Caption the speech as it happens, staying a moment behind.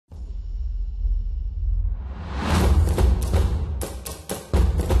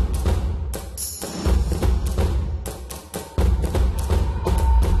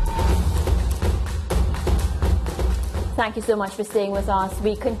Thank you so much for staying with us.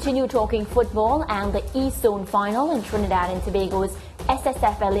 We continue talking football and the East Zone Final in Trinidad and Tobago's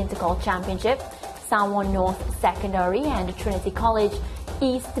SSFL Intercol Championship. Samoa North Secondary and Trinity College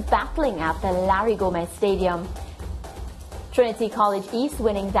East battling at the Larry Gomez Stadium. Trinity College East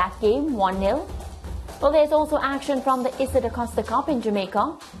winning that game 1-0. Well, there's also action from the ISSA Costa Cup in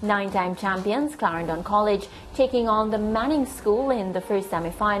Jamaica. 9-time champions Clarendon College taking on the Manning School in the first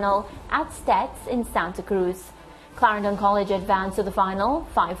semi-final at STATHS in Santa Cruz. Clarendon College advanced to the final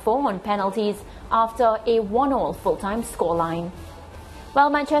 5-4 on penalties after a 1-all full-time scoreline. While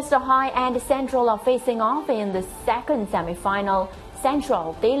Manchester High and Central are facing off in the second semi-final,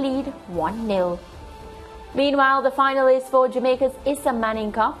 Central, they lead 1-0. Meanwhile, the finalists for Jamaica's ISSA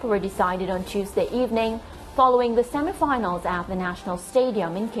Manning Cup were decided on Tuesday evening following the semi-finals at the National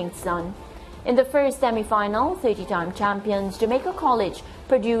Stadium in Kingston. In the first semi-final, 30-time champions Jamaica College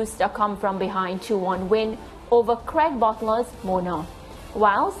produced a come-from-behind 2-1 win over Craig Butler's Mona,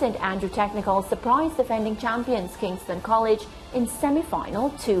 while St. Andrew Technical surprised defending champions Kingston College in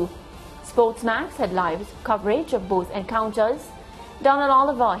semi-final 2. SportsMax had live coverage of both encounters. Donald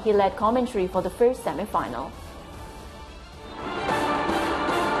Oliver, he led commentary for the first semi-final.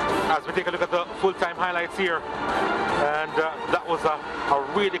 As we take a look at the full-time highlights here, and that was a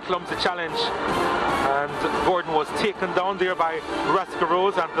really clumsy challenge, and Gordon was taken down there by Rascal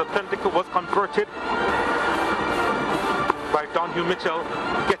Rose, and the penalty was converted by Donhue Mitchell,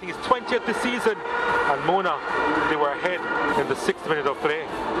 getting his 20th this season, and Mona, they were ahead in the 6th minute of play.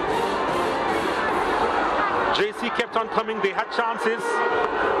 JC kept on coming, they had chances.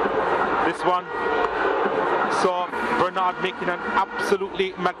 This one saw Bernard making an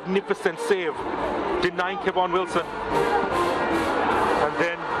absolutely magnificent save, denying Kevon Wilson. And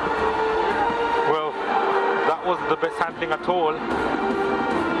then, well, that wasn't the best handling at all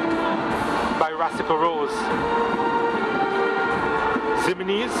by Rascal Rose.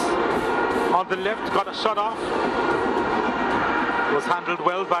 Zimenez on the left got a shot off. Was handled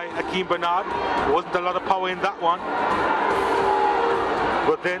well by Akeem Bernard. Wasn't a lot of power in that one.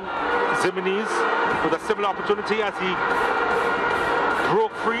 But then Zimenez with a similar opportunity as he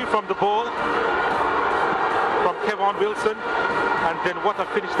broke free from the ball from Kevon Wilson. And then what a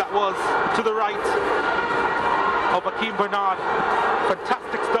finish that was to the right of Akeem Bernard.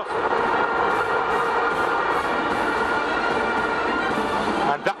 Fantastic stuff.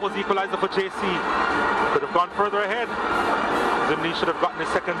 And that was the equalizer for JC. Could have gone further ahead. Zimenez should have gotten his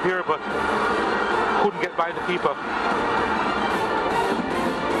second here, but couldn't get by the keeper.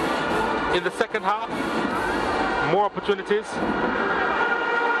 In the second half, more opportunities.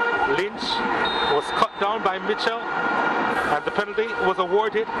 Lynch was cut down by Mitchell, and the penalty was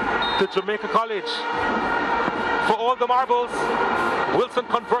awarded to Jamaica College. For all the marbles, Wilson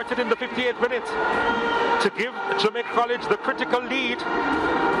converted in the 58th minute to give Jamaica College the critical lead,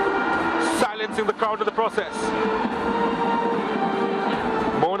 silencing the crowd in the process.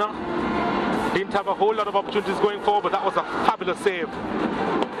 Mona didn't have a whole lot of opportunities going forward, but that was a fabulous save.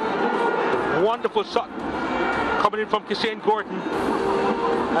 Wonderful shot coming in from Kishane Gordon,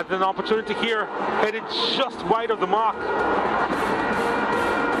 and an opportunity here headed just wide of the mark.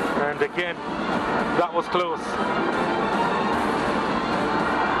 And again, that was close.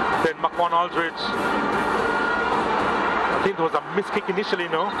 Then Makwan Aldridge, I think there was a missed kick initially,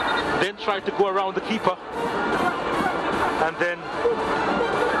 no? Then tried to go around the keeper. And then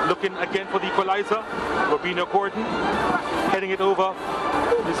looking again for the equalizer, Robinho Gordon heading it over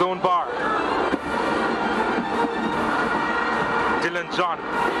his own bar. Dylan John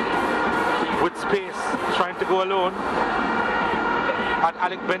with space, trying to go alone. Had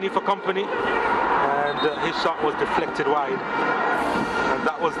Alec Benny for company, and his shot was deflected wide. And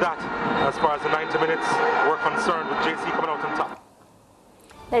that was that, as far as the 90 minutes were concerned, with JC coming out on top.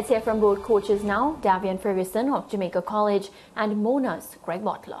 Let's hear from both coaches now, Davian Ferguson of Jamaica College and Mona's Greg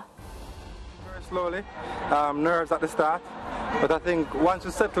Butler. Very slowly, nerves at the start, but I think once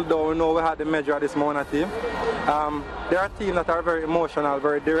we settled down, we know we had the measure of this Mona team. They are a team that are very emotional,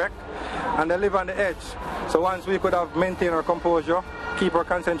 very direct, and they live on the edge. So once we could have maintained our composure, keep our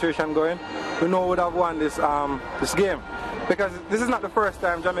concentration going, we know we would have won this game. Because this is not the first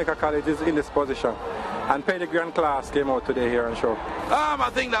time Jamaica College is in this position. And Pedigree and Class came out today here and showed. I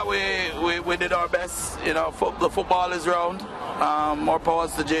think that we did our best. You know, the football is round. More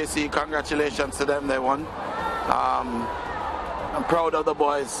powers to JC. Congratulations to them, they won. I'm proud of the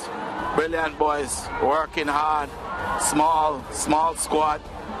boys. Brilliant boys, working hard. Small squad,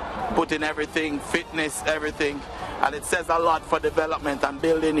 putting everything, fitness, everything. And it says a lot for development and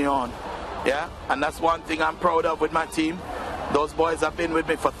building your own. Yeah, and that's one thing I'm proud of with my team. Those boys have been with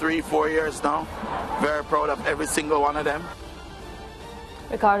me for 3-4 years now. Very proud of every single one of them.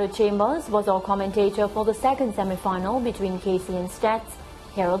 Ricardo Chambers was our commentator for the second semi-final between KC and STATHS.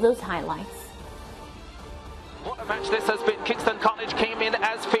 Here are those highlights. What a match this has been. Kingston College came in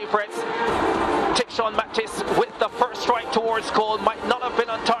as favourites. Tixon Mattis with the first strike towards goal. Might not have been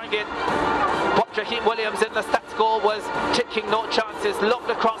on target, but Jaheim Williams in the STATHS goal was taking no chances. Looked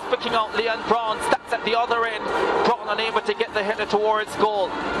across, picking out Leon Brown. STATHS at the other end. Brown unable to get the header towards goal.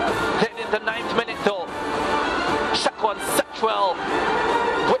 Then in the 9th minute though, Shaquan Satchwell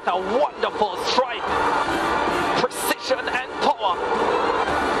with a wonderful strike. Precision and power.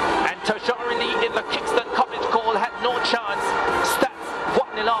 And Tajari Lee in the Kingston College goal had no chance. STATHS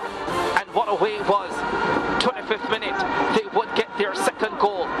 1-0 up. And what a way it was. 25th minute, they would get their second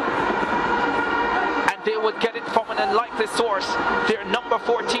goal. And they would get it from an unlikely source. Their number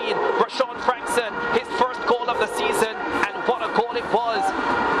 14, Rashawn Frankson, his first goal of the season. And what a goal it was.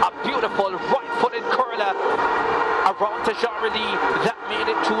 A beautiful right-footed curler around Tajari Lee. That made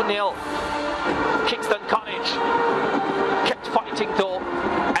it 2-0. Kingston College kept fighting though,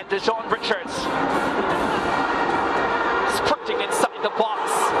 and DeJohn Richards sprinting inside the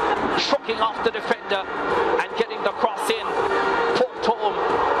box, shrugging off the defender and getting the cross in. Poked home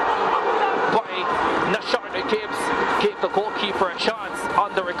by Nasharda Gibbs, gave the goalkeeper a chance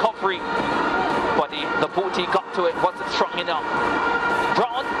on the recovery, but the booty got to it, wasn't strong enough.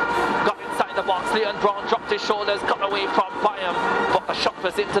 Brown got inside the box. Leon Brown dropped his shoulders, got away from Byam, but the shot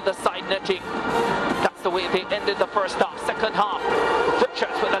was into the side netting. That's the way they ended the first half. Second half,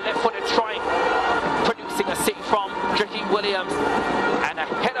 Richards with a left-footed strike, producing a save from Jaheim Williams, and a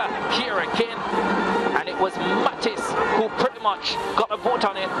header here again. And it was Mattis who pretty much got a boot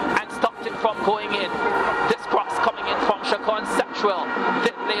on it and stopped it from going in. This cross coming in from Shaquan Satchwell,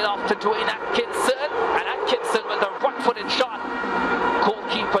 then laid off to Dwayne Atkinson, and Atkinson with a right-footed shot.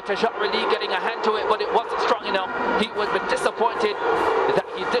 Goalkeeper Tajari Lee getting a hand to it, but it wasn't strong enough. He would be disappointed that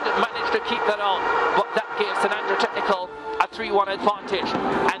he didn't manage to keep that out, but that gave St Andrew Technical a 3-1 advantage.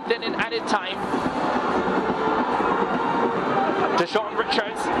 And then in added time, DeJohn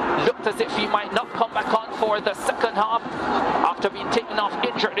Richards looked as if he might not come back on for the second half after being taken off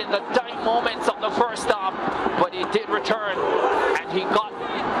injured in the dying moments of the first half, but he did return and he got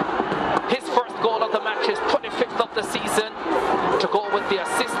his first goal of the match, his 25th of the season, to go with the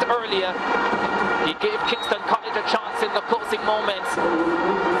assist earlier. He gave Kingston College a chance in the closing moments,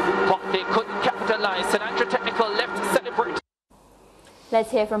 but they couldn't capitalize. St Andrew Technical left to celebrate.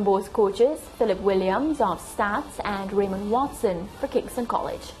 Let's hear from both coaches, Philip Williams of STATHS and Raymond Watson for Kingston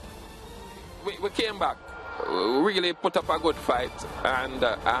College. We came back, really put up a good fight, and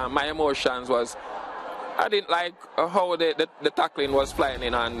my emotions was, I didn't like how the tackling was flying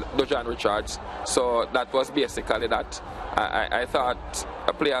in on DeJohn Richards, so that was basically that. I thought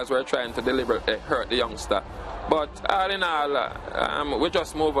players were trying to deliberately hurt the youngster. But all in all, we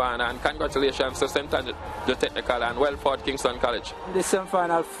just move on, and congratulations to St Andrew Technical and well fought Kingston College. This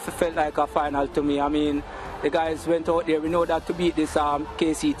semi-final felt like a final to me. I mean, the guys went out there. We know that to beat this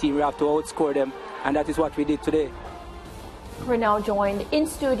KC team, we have to outscore them, and that is what we did today. We're now joined in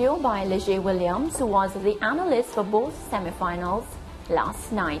studio by Leger Williams, who was the analyst for both semi-finals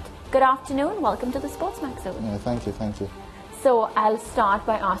last night. Good afternoon. Welcome to the SportsMax Zone. Yeah, thank you, thank you. So I'll start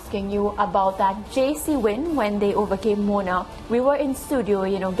by asking you about that JC win when they overcame Mona. We were in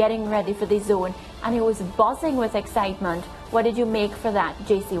studio, getting ready for the zone, and it was buzzing with excitement. What did you make for that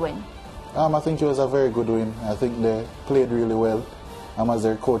JC win? I think it was a very good win. I think they played really well. As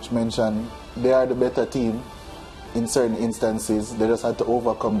their coach mentioned, they are the better team in certain instances. They just had to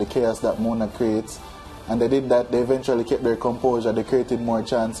overcome the chaos that Mona creates. And they did that. They eventually kept their composure. They created more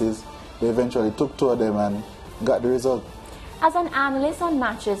chances. They eventually took two of them and got the result. As an analyst on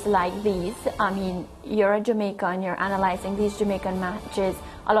matches like these, I mean, you're a Jamaican, you're analyzing these Jamaican matches,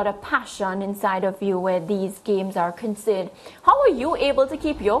 a lot of passion inside of you where these games are concerned. How are you able to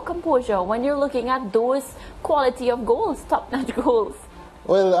keep your composure when you're looking at those quality of goals, top-notch goals?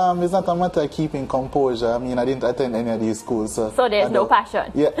 Well, it's not a matter of keeping composure. I mean, I didn't attend any of these schools. So there's no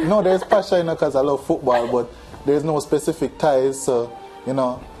passion? Yeah, no, there's passion because I love football, but there's no specific ties. So,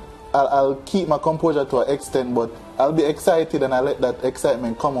 I'll keep my composure to an extent, but I'll be excited and I'll let that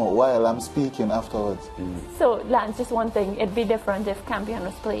excitement come out while I'm speaking afterwards. So, Lance, just one thing, it'd be different if Campion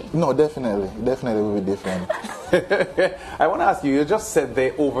was playing? No, definitely will be different. I want to ask you, you just said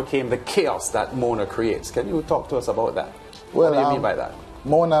they overcame the chaos that Mona creates. Can you talk to us about that? Well, what do you mean by that?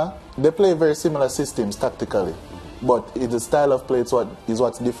 Mona, they play very similar systems tactically, but the style of play is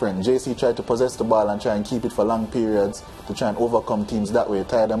what's different. JC tried to possess the ball and try and keep it for long periods to try and overcome teams that way,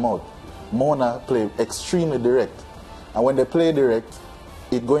 tire them out. Mona play extremely direct. And when they play direct,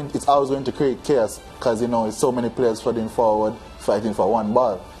 it's always going to create chaos because, you know, it's so many players flooding forward, fighting for one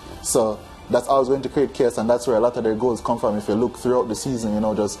ball. So that's always going to create chaos, and that's where a lot of their goals come from. If you look throughout the season, you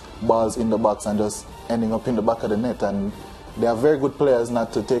know, just balls in the box and just ending up in the back of the net. And they are very good players,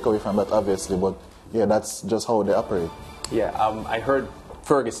 not to take away from that, obviously, but yeah, that's just how they operate. Yeah, I heard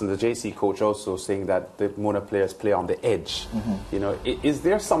Ferguson, the JC coach, also saying that the Mona players play on the edge. You know, is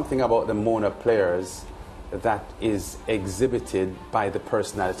there something about the Mona players that is exhibited by the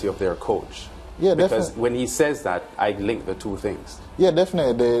personality of their coach? Yeah, because definitely. When he says that, I link the two things. Yeah,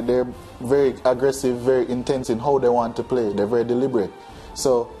 definitely. They're very aggressive, very intense in how they want to play. They're very deliberate.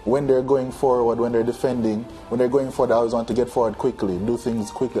 So when they're going forward, when they're defending, when they're going forward, they always want to get forward quickly, do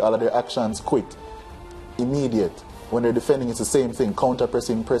things quickly, all of their actions quick, immediate. When they're defending, it's the same thing,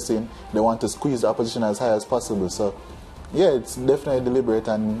 counter-pressing, pressing. They want to squeeze the opposition as high as possible. So yeah, it's definitely deliberate,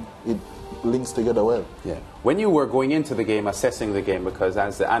 and it links together well. Yeah. When you were going into the game, assessing the game, because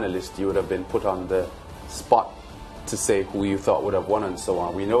as the analyst you would have been put on the spot to say who you thought would have won and so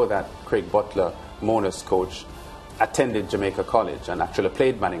on. We know that Craig Butler, Mona's coach, attended Jamaica College and actually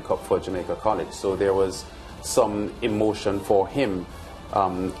played Manning Cup for Jamaica College. So there was some emotion for him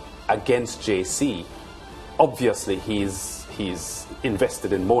against JC. Obviously he's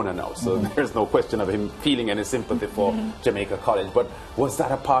invested in Mona now, so there's no question of him feeling any sympathy for Jamaica College. But was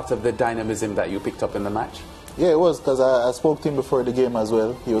that a part of the dynamism that you picked up in the match? Yeah, it was, because I spoke to him before the game as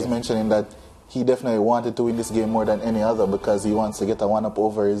well. He was mentioning that he definitely wanted to win this game more than any other because he wants to get a one-up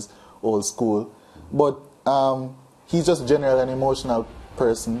over his old school. But he's just generally an emotional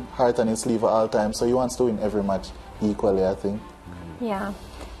person, heart on his sleeve at all times, so he wants to win every match equally, I think. Yeah.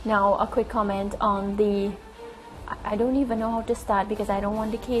 Now, a quick comment on the... I don't even know how to start because I don't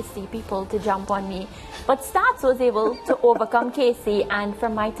want the KC people to jump on me. But STATHS was able to overcome KC, and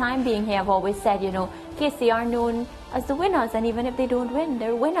from my time being here, I've always said, you know, KC are known as the winners, and even if they don't win,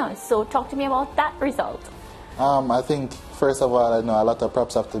 they're winners. So talk to me about that result. I think, first of all, I know a lot of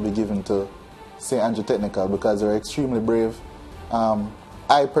props have to be given to St. Andrew Technical because they're extremely brave.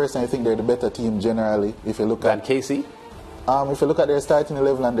 I personally think they're the better team generally. If you look at KC? If you look at their starting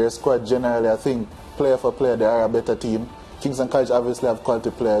 11 and their squad generally, I think player for player they are a better team. Kingston College obviously have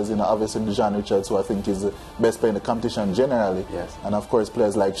quality players, you know, obviously John Richards, who I think is the best player in the competition generally. Yes. And of course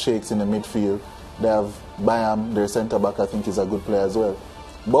players like Shakes in the midfield. They have Bayam, their centre back, I think is a good player as well.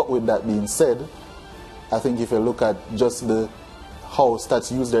 But with that being said, I think if you look at just how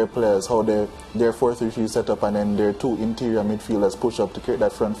STATHS use their players, how their 4-3-3 setup, and then their two interior midfielders push up to create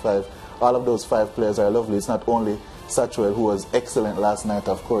that front five, all of those five players are lovely. It's not only Satchwell, who was excellent last night,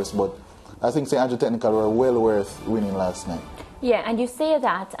 of course, but I think St. Andrew Technical were well worth winning last night. Yeah, and you say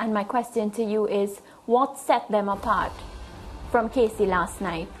that, and my question to you is, what set them apart from KC last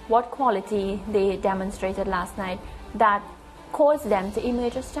night? What quality they demonstrated last night that caused them to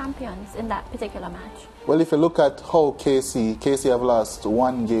emerge as champions in that particular match? Well, if you look at how KC have lost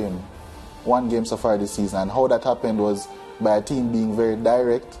one game so far this season, and how that happened was by a team being very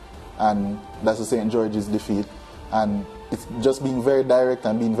direct, and that's the St. George's defeat. And it's just being very direct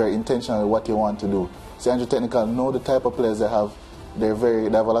and being very intentional with what you want to do. St. Andrew Technical know the type of players they have. They have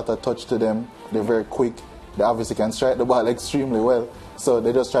a lot of touch to them. They're very quick. They obviously can strike the ball extremely well. So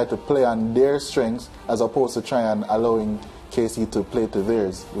they just try to play on their strengths as opposed to try and allowing KC to play to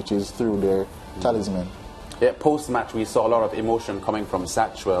theirs, which is through their talisman. Yeah, post-match we saw a lot of emotion coming from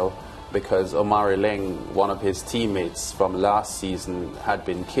Satchwell because Omari Leng, one of his teammates from last season, had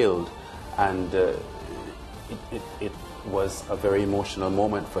been killed, and it was a very emotional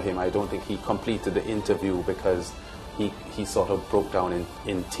moment for him. I don't think he completed the interview because he sort of broke down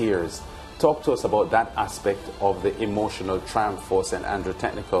in tears. Talk to us about that aspect of the emotional triumph for St. Andrew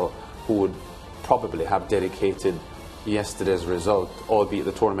Technical, who would probably have dedicated yesterday's result, albeit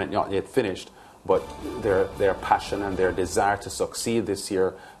the tournament not yet finished, but their passion and their desire to succeed this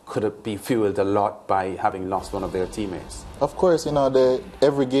year could be fueled a lot by having lost one of their teammates. Of course, you know,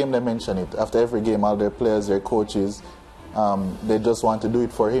 every game they mention it. After every game, all their players, their coaches, they just want to do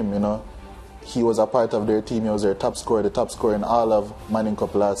it for him, you know. He was a part of their team. He was their top scorer, the top scorer in all of Manning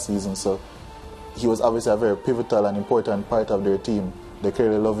Cup last season. So he was obviously a very pivotal and important part of their team. They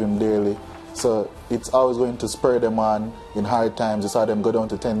clearly love him dearly. So it's always going to spur them on in hard times. You saw them go down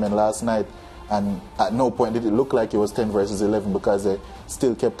to 10 men last night, and at no point did it look like it was 10 versus 11 because they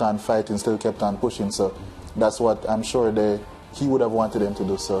still kept on fighting, still kept on pushing. So that's what I'm sure he would have wanted them to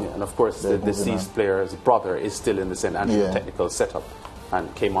do. So, yeah, and of course the deceased player's brother is still in the St. Andrew Technical setup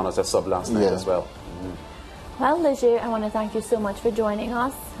and came on as a sub last night as well. Well, Leger, I want to thank you so much for joining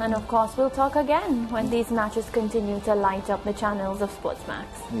us, and of course we'll talk again when these matches continue to light up the channels of SportsMax.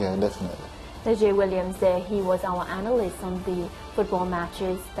 Yeah, definitely. Jay Williams there, he was our analyst on the football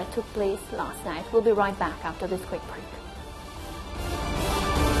matches that took place last night. We'll be right back after this quick break.